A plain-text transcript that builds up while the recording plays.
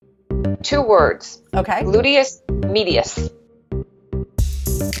2 words. Okay. Gluteus medius.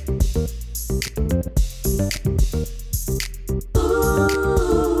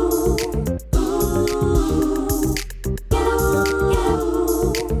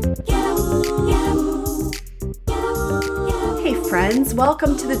 Hey friends,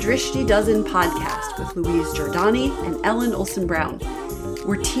 welcome to the Drishti Dozen podcast with Louise Giordani and Ellen Olson-Brown.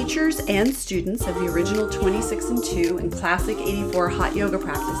 We're teachers and students of the original 26 and 2 and classic 84 hot yoga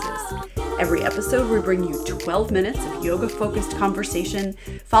practices. Every episode, we bring you 12 minutes of yoga-focused conversation,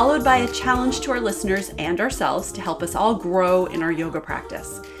 followed by a challenge to our listeners and ourselves to help us all grow in our yoga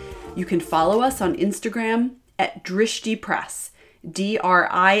practice. You can follow us on Instagram at Drishti Press,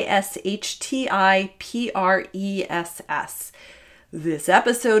 DRISHTIPRESS. This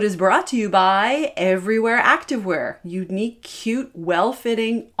episode is brought to you by Everywhere Activewear. Unique, cute,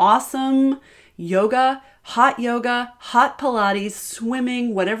 well-fitting, awesome yoga, hot Pilates,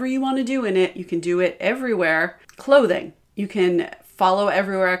 swimming, whatever you want to do in it, you can do it everywhere. Clothing. You can follow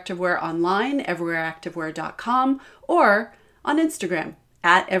Everywhere Activewear online, everywhereactivewear.com, or on Instagram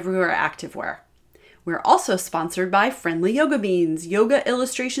at Everywhere Activewear. We're also sponsored by Friendly Yoga Beans, yoga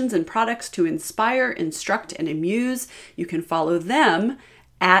illustrations and products to inspire, instruct, and amuse. You can follow them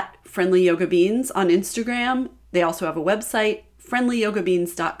at Friendly Yoga Beans on Instagram. They also have a website,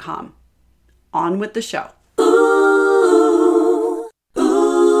 friendlyyogabeans.com. On with the show. Ooh,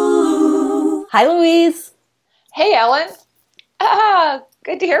 ooh. Hi, Louise. Hey, Ellen.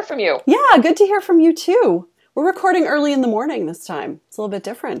 Good to hear from you. Yeah, good to hear from you too. We're recording early in the morning this time. It's a little bit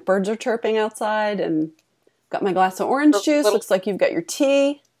different. Birds are chirping outside and got my glass of orange juice. Looks like you've got your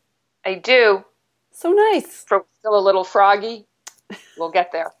tea. I do. So nice. Still a little froggy. We'll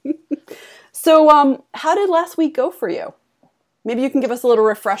get there. So how did last week go for you? Maybe you can give us a little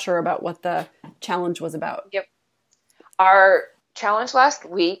refresher about what the challenge was about. Yep. Our challenge last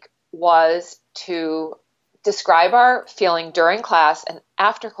week was to describe our feeling during class and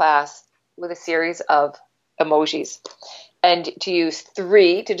after class with a series of emojis, and to use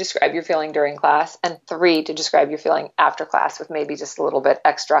 3 to describe your feeling during class and 3 to describe your feeling after class with maybe just a little bit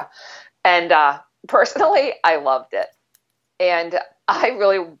extra. And personally, I loved it. And I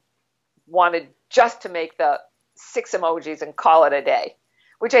really wanted just to make the 6 emojis and call it a day,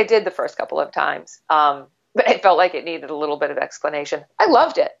 which I did the first couple of times. But I felt like it needed a little bit of explanation. I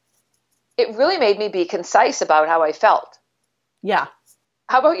loved it. It really made me be concise about how I felt. Yeah.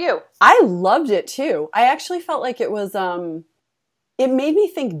 How about you? I loved it too. I actually felt like it was, it made me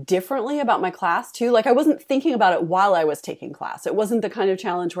think differently about my class too. Like I wasn't thinking about it while I was taking class. It wasn't the kind of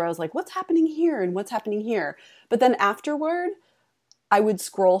challenge where I was like, what's happening here and what's happening here? But then afterward, I would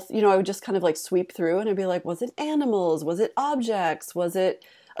scroll, I would just kind of like sweep through and I'd be like, was it animals? Was it objects? Was it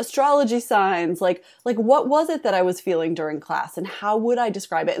astrology signs? Like what was it that I was feeling during class and how would I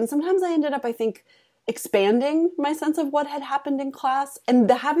describe it? And sometimes I ended up, I think, expanding my sense of what had happened in class, and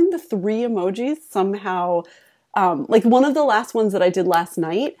having the 3 emojis somehow, like one of the last ones that I did last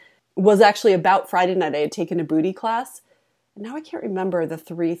night was actually about Friday night. I had taken a booty class. And now I can't remember the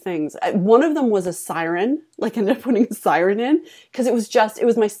 3 things. One of them was a siren, like I ended up putting a siren in because it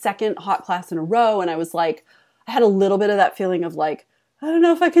was my second hot class in a row. And I was like, I had a little bit of that feeling of like, I don't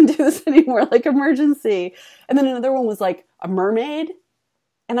know if I can do this anymore, like emergency. And then another one was like a mermaid.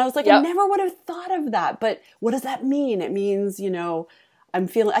 And I was like, yep. I never would have thought of that. But what does that mean? It means, I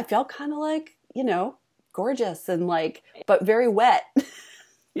felt kind of like, gorgeous and like, but very wet. So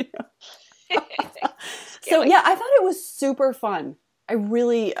yeah, I thought it was super fun. I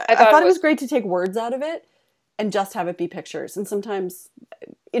thought it was great to take words out of it and just have it be pictures and sometimes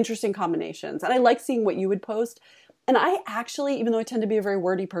interesting combinations. And I like seeing what you would post. And I actually, even though I tend to be a very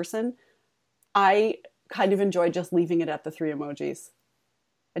wordy person, I kind of enjoy just leaving it at the 3 emojis.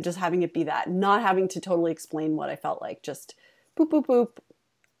 And just having it be that, not having to totally explain what I felt like. Just boop, boop, boop,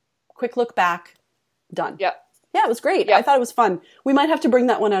 quick look back, done. Yeah. Yeah, it was great. Yeah. I thought it was fun. We might have to bring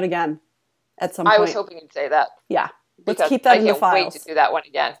that one out again at some point. I was hoping you'd say that. Yeah. Let's keep that in the files. I can't wait to do that one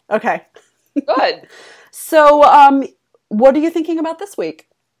again. Okay. Good. So what are you thinking about this week?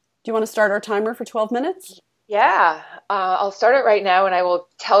 Do you want to start our timer for 12 minutes? Yeah. I'll start it right now and I will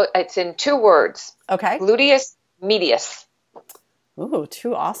tell it's in 2 words. Okay. Gluteus medius. Ooh,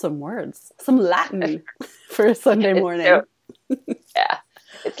 2 awesome words. Some Latin for a Sunday morning. Yeah,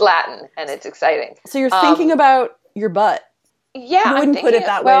 it's Latin and it's exciting. So you're thinking about your butt. Yeah. You wouldn't put it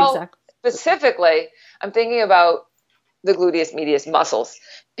that way exactly. Specifically, I'm thinking about the gluteus medius muscles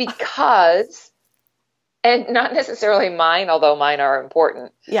because, and not necessarily mine, although mine are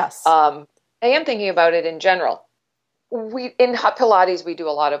important. Yes. I am thinking about it in general. In hot Pilates, we do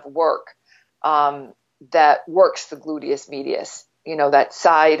a lot of work that works the gluteus medius. that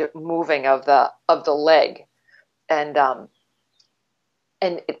side moving of the leg. And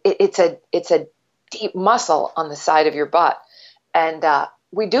it's a deep muscle on the side of your butt. And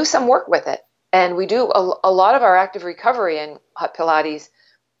we do some work with it. And we do a lot of our active recovery in hot Pilates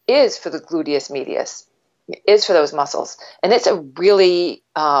is for the gluteus medius, is for those muscles. And it's a really,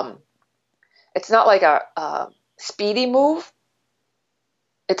 it's not like a speedy move.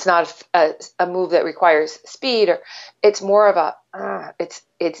 It's not a move that requires speed, or it's more of a,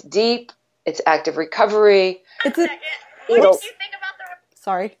 it's deep, it's active recovery. What did you think about the...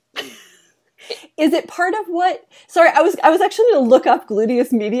 Sorry. Is it part of what, sorry, I was actually going to look up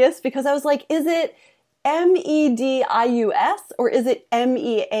gluteus medius because I was like, is it Medius or is it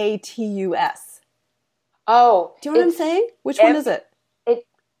Meatus? Oh. Do you know what I'm saying? Which one is it?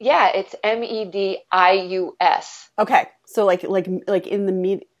 Yeah, it's Medius. Okay. So like in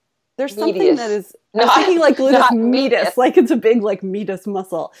the there's something medius. That is, I was thinking like gluteus medius, like it's a big like medius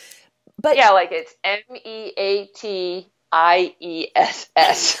muscle. But yeah, like it's Meatiess.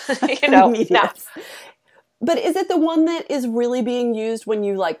 Medius. But is it the one that is really being used when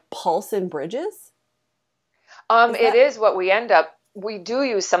you like pulse in bridges? It is what we do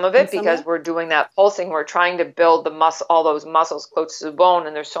use some of it because we're doing that pulsing. We're trying to build all those muscles close to the bone.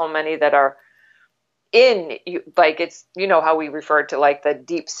 And there's so many that are like it's, how we refer to like the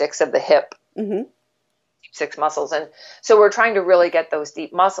deep six of the hip, deep six muscles. And so we're trying to really get those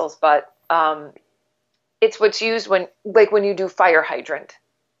deep muscles, but, it's what's used when you do fire hydrant,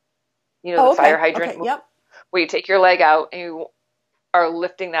 the fire hydrant, yep. Where you take your leg out and you are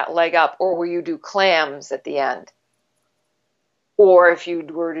lifting that leg up, or where you do clams at the end. Or if you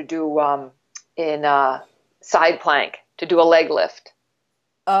were to do in side plank, to do a leg lift.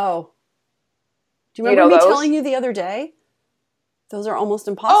 Oh. Do you remember me telling you the other day? Those are almost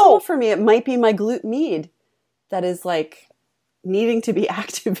impossible for me. It might be my glute med that is like needing to be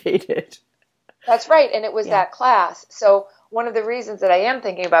activated. That's right. And it was that class. So one of the reasons that I am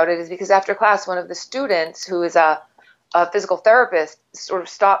thinking about it is because after class, one of the students who is a physical therapist sort of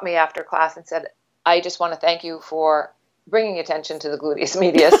stopped me after class and said, I just want to thank you for bringing attention to the gluteus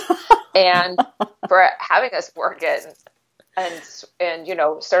medius and for having us work it and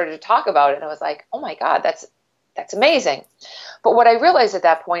started to talk about it. And I was like, oh my God, that's amazing. But what I realized at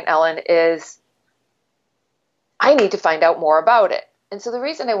that point, Ellen, is I need to find out more about it. And so the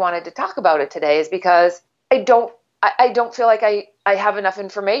reason I wanted to talk about it today is because I don't feel like I have enough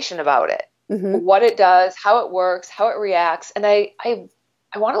information about it, what it does, how it works, how it reacts. And I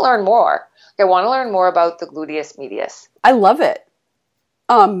want to learn more. I want to learn more about the gluteus medius. I love it.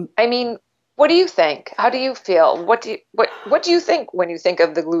 I mean, what do you think? How do you feel? What do you think when you think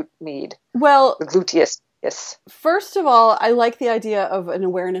of the glute med? Well, the gluteus medius. First of all, I like the idea of an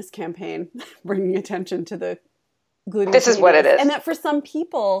awareness campaign, bringing attention to the gluteus This is medius. what it is. And that for some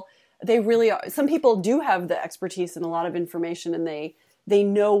people, they really are. Some people do have the expertise and a lot of information, and they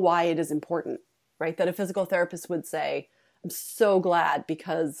know why it is important, right? That a physical therapist would say, I'm so glad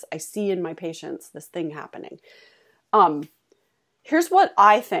because I see in my patients this thing happening. Here's what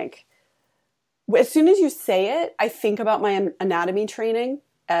I think. As soon as you say it, I think about my anatomy training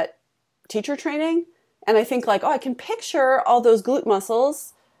at teacher training. And I think like, I can picture all those glute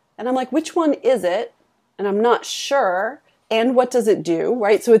muscles. And I'm like, which one is it? And I'm not sure. And what does it do?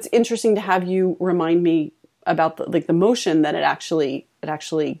 Right. So it's interesting to have you remind me about the motion that it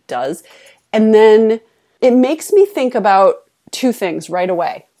actually does. And then it makes me think about two things right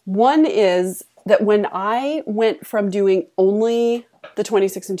away. One is that when I went from doing only the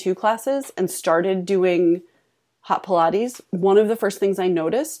 26-2 classes and started doing hot Pilates, one of the first things I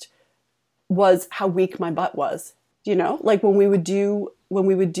noticed was how weak my butt was. Like when we would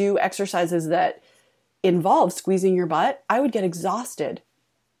do exercises that involved squeezing your butt, I would get exhausted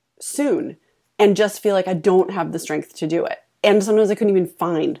soon and just feel like I don't have the strength to do it. And sometimes I couldn't even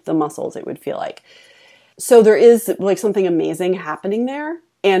find the muscles, it would feel like. So there is like something amazing happening there.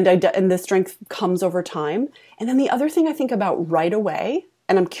 And the strength comes over time. And then the other thing I think about right away,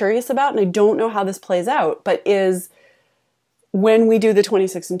 and I'm curious about, and I don't know how this plays out, but is when we do the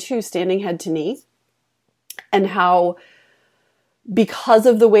 26-2 standing head to knee, and how because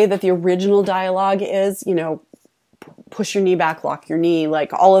of the way that the original dialogue is, push your knee back, lock your knee,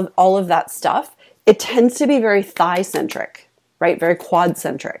 like all of that stuff, it tends to be very thigh centric, right? Very quad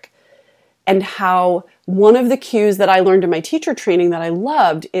centric. And how one of the cues that I learned in my teacher training that I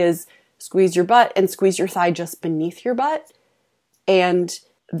loved is squeeze your butt and squeeze your thigh just beneath your butt. And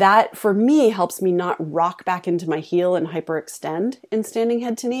that for me helps me not rock back into my heel and hyperextend in standing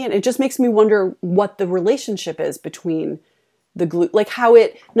head to knee. And it just makes me wonder what the relationship is between the glute, like how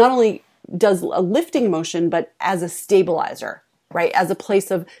it not only does a lifting motion, but as a stabilizer, right? As a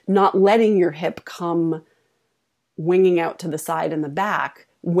place of not letting your hip come winging out to the side and the back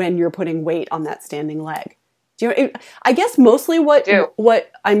when you're putting weight on that standing leg. Do you? I guess mostly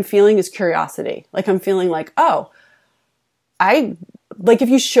what I'm feeling is curiosity. Like I'm feeling like, oh, if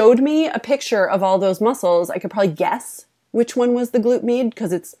you showed me a picture of all those muscles, I could probably guess which one was the glute med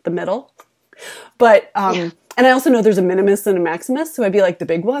because it's the middle. But and I also know there's a minimus and a maximus, so I'd be like the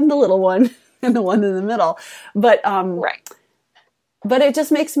big one, the little one, and the one in the middle. But right. But it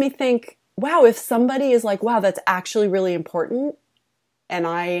just makes me think, wow, if somebody is like, wow, that's actually really important, and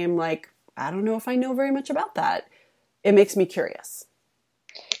I am like, I don't know if I know very much about that. It makes me curious.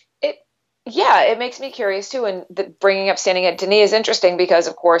 It makes me curious too. And bringing up standing head to knee is interesting because,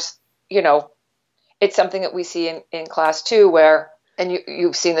 of course, it's something that we see in class too, where, and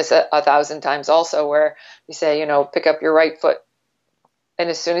you've seen this a 1,000 times also, where you say, pick up your right foot. And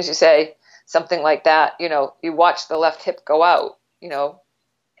as soon as you say something like that, you watch the left hip go out,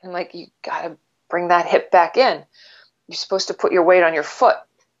 and like, you got to bring that hip back in. You're supposed to put your weight on your foot,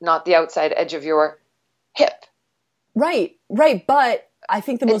 not the outside edge of your hip. Right. But I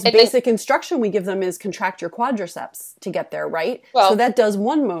think the most basic instruction we give them is contract your quadriceps to get there, right? Well, so that does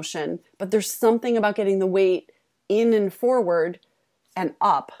one motion, but there's something about getting the weight in and forward and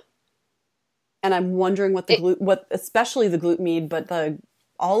up. And I'm wondering what especially the glute med, but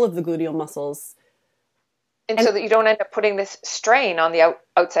all of the gluteal muscles. And so that you don't end up putting this strain on the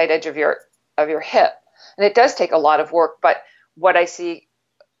outside edge of your hip. And it does take a lot of work, but what I see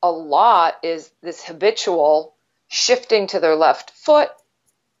a lot is this habitual shifting to their left foot,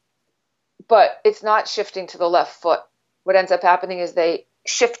 but it's not shifting to the left foot. What ends up happening is they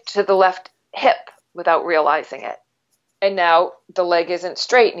shift to the left hip without realizing it. And now the leg isn't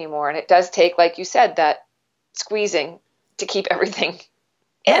straight anymore. And it does take, like you said, that squeezing to keep everything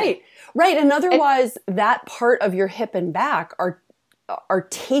in. Right. And otherwise, that part of your hip and back are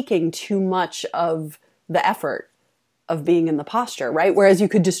taking too much of the effort of being in the posture, right? Whereas you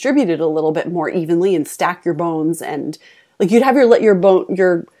could distribute it a little bit more evenly and stack your bones, and like you'd have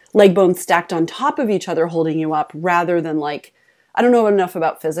your leg bones stacked on top of each other holding you up, rather than like, I don't know enough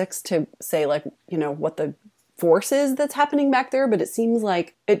about physics to say like, what the force is that's happening back there, but it seems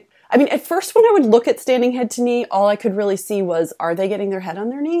like it. I mean, at first when I would look at standing head to knee, all I could really see was, are they getting their head on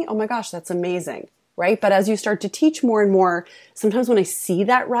their knee? Oh my gosh, that's amazing, right? But as you start to teach more and more, sometimes when I see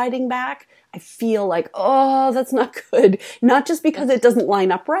that riding back, I feel like, oh, that's not good. Not just because it doesn't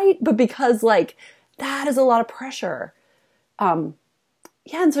line up right, but because like that is a lot of pressure. And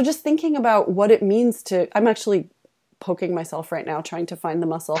so just thinking about what it means I'm actually poking myself right now trying to find the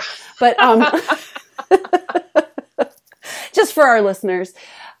muscle, but just for our listeners,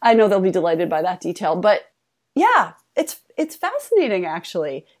 I know they'll be delighted by that detail, but yeah, it's fascinating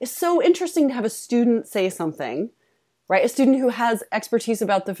actually. It's so interesting to have a student say something, right? A student who has expertise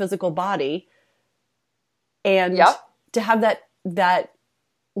about the physical body, and to have that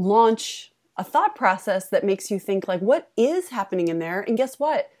launch a thought process that makes you think like, what is happening in there? And guess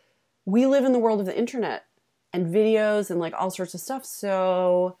what? We live in the world of the internet and videos and like all sorts of stuff.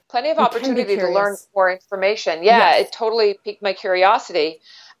 So plenty of opportunity to learn more information. Yeah, yes. It totally piqued my curiosity.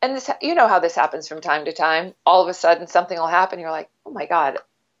 And this, how this happens from time to time. All of a sudden something will happen. You're like, oh my God,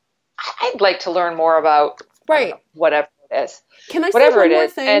 I'd like to learn more about whatever it is. Can I say one more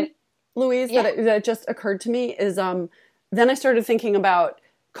thing, Louise, that just occurred to me is then I started thinking about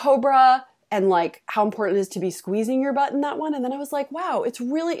Cobra and like how important it is to be squeezing your butt in that one. And then I was like, wow, it's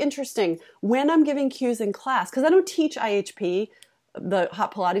really interesting when I'm giving cues in class, because I don't teach IHP, the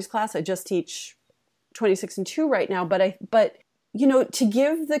hot Pilates class. I just teach 26 and 2 right now. But to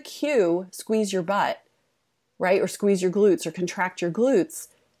give the cue, squeeze your butt, right? Or squeeze your glutes or contract your glutes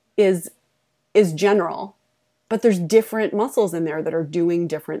is general. But there's different muscles in there that are doing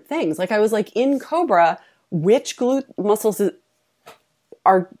different things. Like I was like, in Cobra, which glute muscles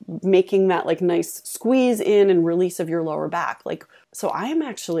are making that like nice squeeze in and release of your lower back? Like, so I am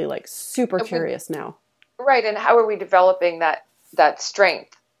actually like super curious now. Right. And how are we developing that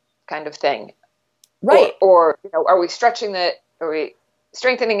strength kind of thing? Right. Or are we stretching it? Are we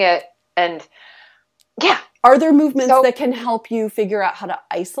strengthening it? And are there movements that can help you figure out how to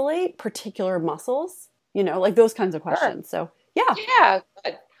isolate particular muscles? Like those kinds of questions. Sure. So, yeah. Yeah.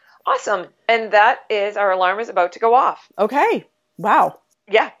 Good. Awesome. And that is, our alarm is about to go off. Okay. Wow.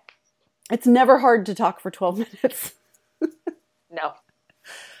 Yeah. It's never hard to talk for 12 minutes. No.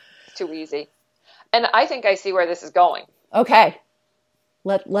 It's too easy. And I think I see where this is going. Okay.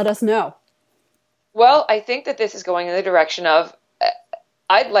 Let us know. Well, I think that this is going in the direction of,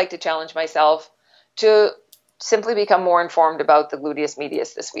 I'd like to challenge myself to simply become more informed about the gluteus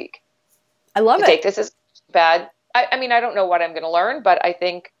medius this week. I love it. Take this as bad I mean, I don't know what I'm going to learn, but I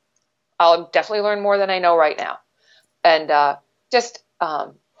think I'll definitely learn more than I know right now. And I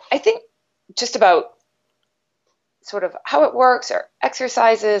think just about sort of how it works or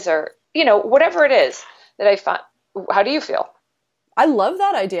exercises or, whatever it is that I find. How do you feel? I love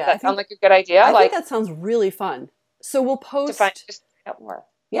that idea. Does that sound like a good idea? I think that sounds really fun. So we'll post. Just find out more.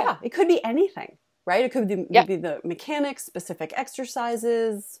 Yeah, it could be anything, right? It could be the mechanics, specific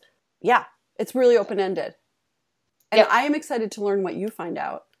exercises. Yeah, it's really open-ended. And I am excited to learn what you find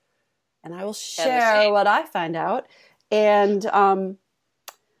out. And I will share what I find out. And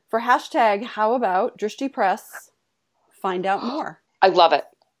for hashtag, how about Drishti Press, find out more. I love it.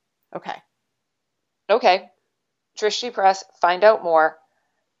 Okay. Drishti Press, find out more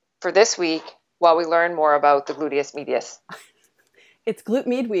for this week while we learn more about the gluteus medius. It's Glute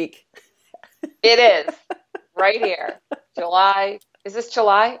Med Week. It is. Right here. July. Is this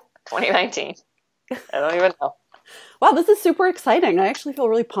July 2019? I don't even know. Wow, this is super exciting. I actually feel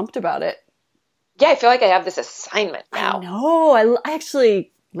really pumped about it. Yeah, I feel like I have this assignment now. I know. I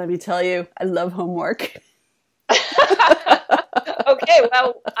actually, let me tell you, I love homework. Okay,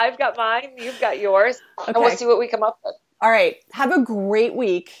 well, I've got mine. You've got yours. Okay. And we'll see what we come up with. All right. Have a great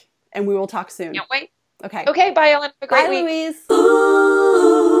week, and we will talk soon. Can't wait. Okay. Okay, bye, Ellen. Have a great week. Bye, Louise.